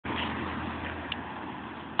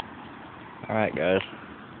Alright guys,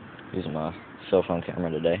 using my cell phone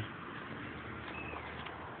camera today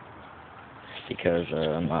because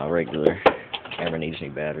my regular camera needs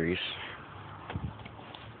new batteries.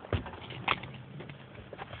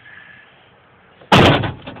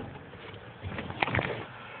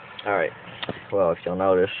 Alright, well, if you'll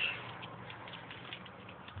notice,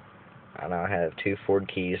 I now have two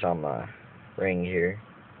Ford keys on my ring here.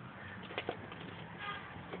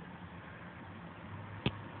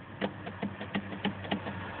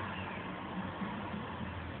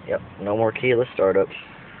 Yep, no more keyless startups.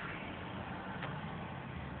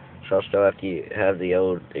 So I'll still have to have the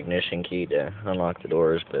old ignition key to unlock the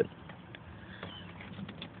doors, but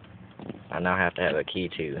I now have to have a key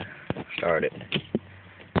to start it.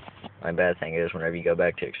 My bad thing is, whenever you go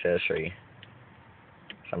back to accessory,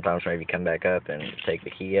 sometimes whenever you come back up and take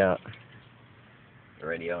the key out, the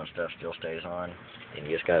radio and stuff still stays on, and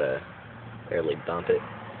you just gotta barely bump it,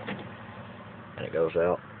 and it goes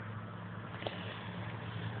out.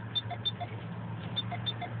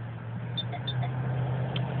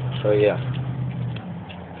 So yeah,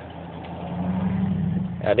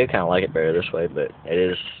 I do kind of like it better this way, but it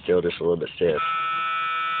is still just a little bit stiff.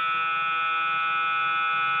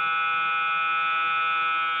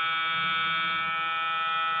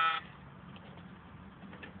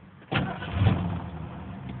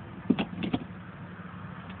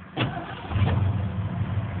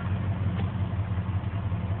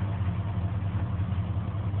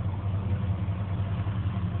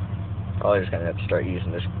 Probably just gonna have to start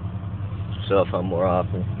using this cell phone more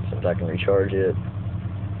often since I can recharge it.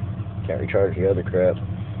 Can't recharge the other crap.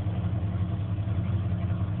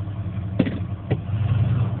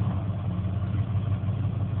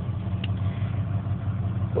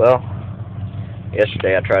 Well,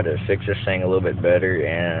 yesterday I tried to fix this thing a little bit better,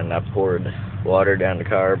 and I poured water down the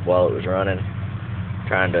carb while it was running,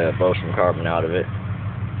 trying to blow some carbon out of it.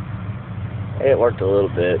 It worked a little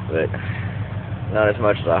bit, but not as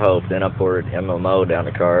much as I hoped. Then I poured MMO down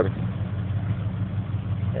the carb,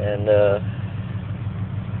 and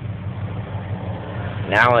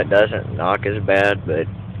now it doesn't knock as bad, but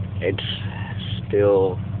it's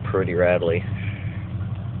still pretty rattly.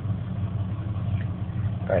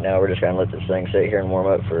 Right now we're just gonna let this thing sit here and warm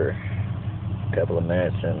up for a couple of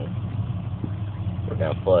minutes, and we're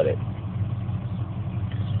gonna flood it.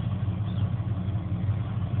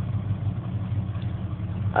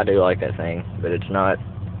 I do like that thing, but it's not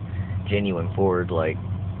genuine Ford. Like,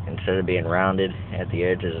 instead of being rounded at the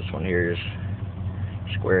edges, this one here is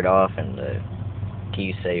squared off, and the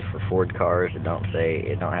keys say for Ford cars. It don't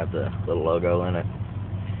have the little logo in it.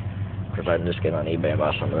 Because I can just get on eBay and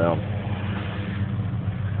buy some of them.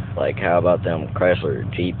 Like, how about them Chrysler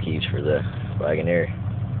Jeep keys for the Wagoneer?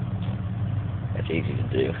 That's easy to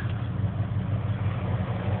do.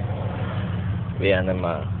 But yeah, and then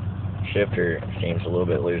my shifter seems a little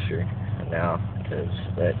bit looser now, because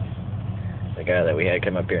the guy that we had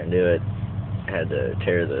come up here and do it had to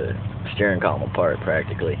tear the steering column apart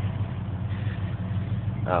practically.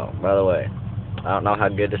 Oh, by the way, I don't know how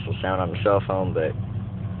good this will sound on the cell phone, but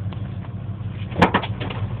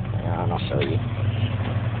hang on, I'll show you.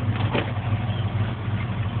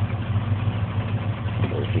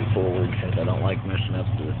 4 feet forward, since I don't like messing up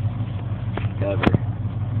the cover.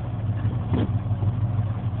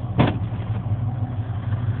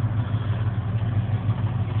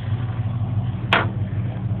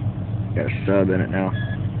 Got a sub in it now.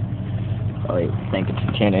 I think it's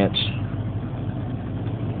a 10-inch.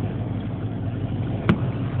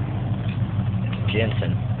 It's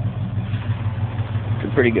Jensen. It's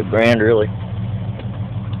a pretty good brand, really.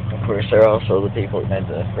 Of course, they're also the people that made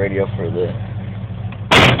the radio for the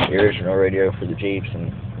original radio for the Jeeps,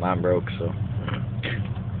 and mine broke, so.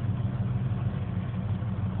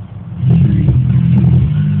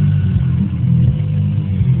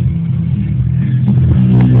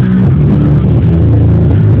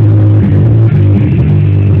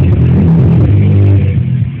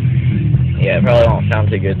 Yeah, it probably won't sound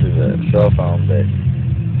too good through the cell phone, but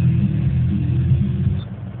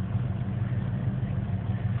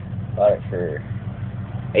bought it for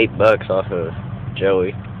 $8 off of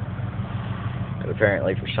Joey. But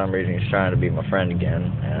apparently, for some reason, he's trying to be my friend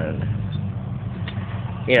again, and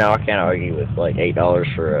you know, I can't argue with like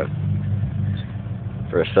 $8 for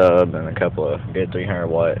a sub and a couple of good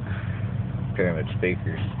 300-watt pyramid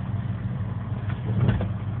speakers.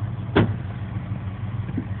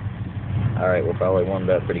 Alright, we're probably warmed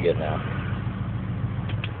up pretty good now.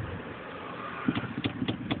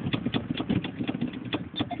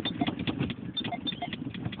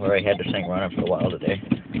 Already had this thing running for a while today.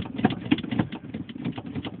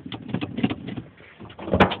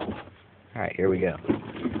 Alright, here we go.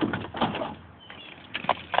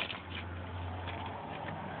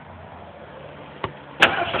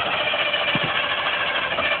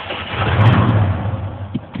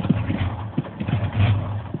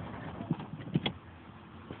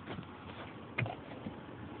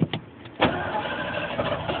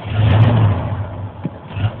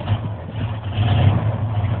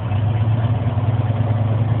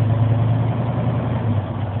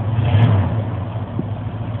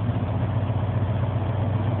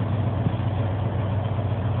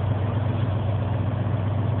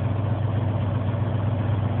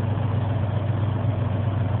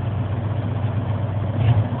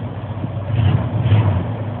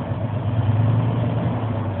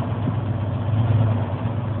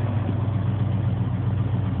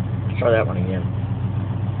 Try that one again.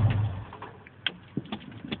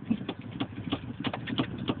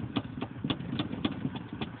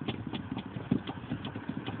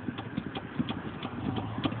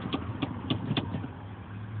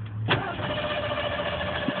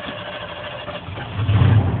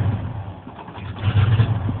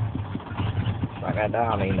 I got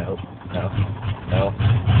down me, no.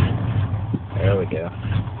 There we go.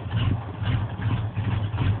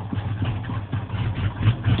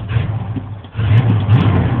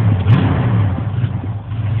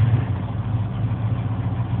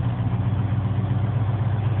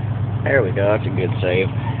 There we go, that's a good save.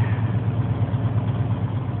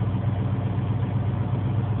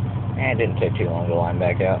 And it didn't take too long to line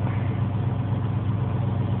back out.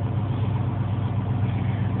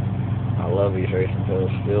 I love these racing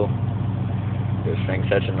pills still. This thing's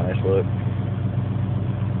such a nice look.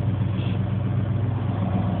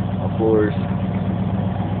 My floors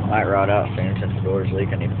might rot out soon since the door's leak.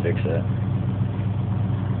 I need to fix that.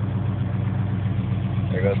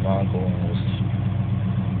 There goes my uncle and his,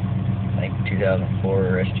 I think,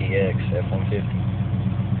 2004 SGX F-150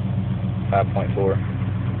 5.4.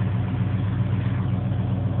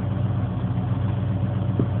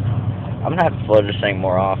 I'm gonna have to flood this thing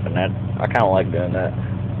more often. I kind of like doing that.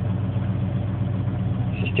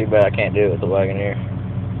 It's just too bad I can't do it with the Wagoneer.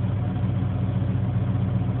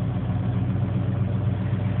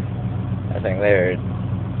 I think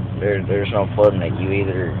there's no flooding it.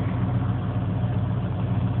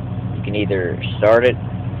 You can either start it,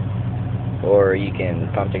 or you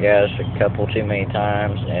can pump the gas a couple too many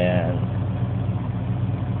times and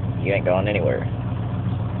you ain't going anywhere.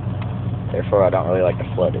 Therefore, I don't really like to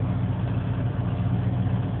flood it.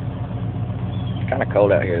 It's kind of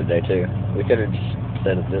cold out here today too. We could have just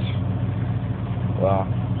set it this, well,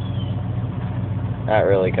 not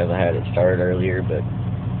really because I had it started earlier, but it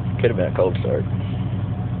could have been a cold start.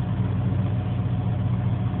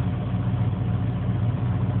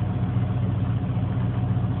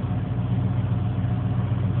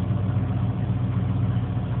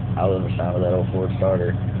 I love the sound of that old Ford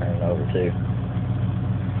starter turning over too.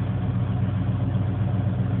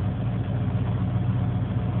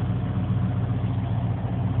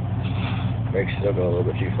 Brakes still go a little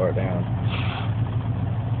bit too far down.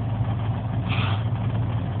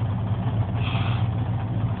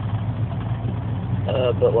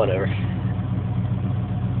 But whatever.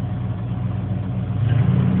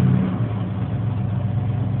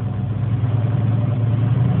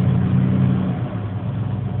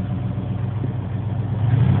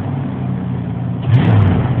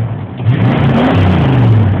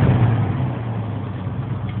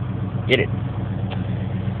 Get it.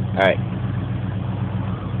 Alright.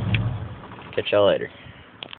 Catch y'all later.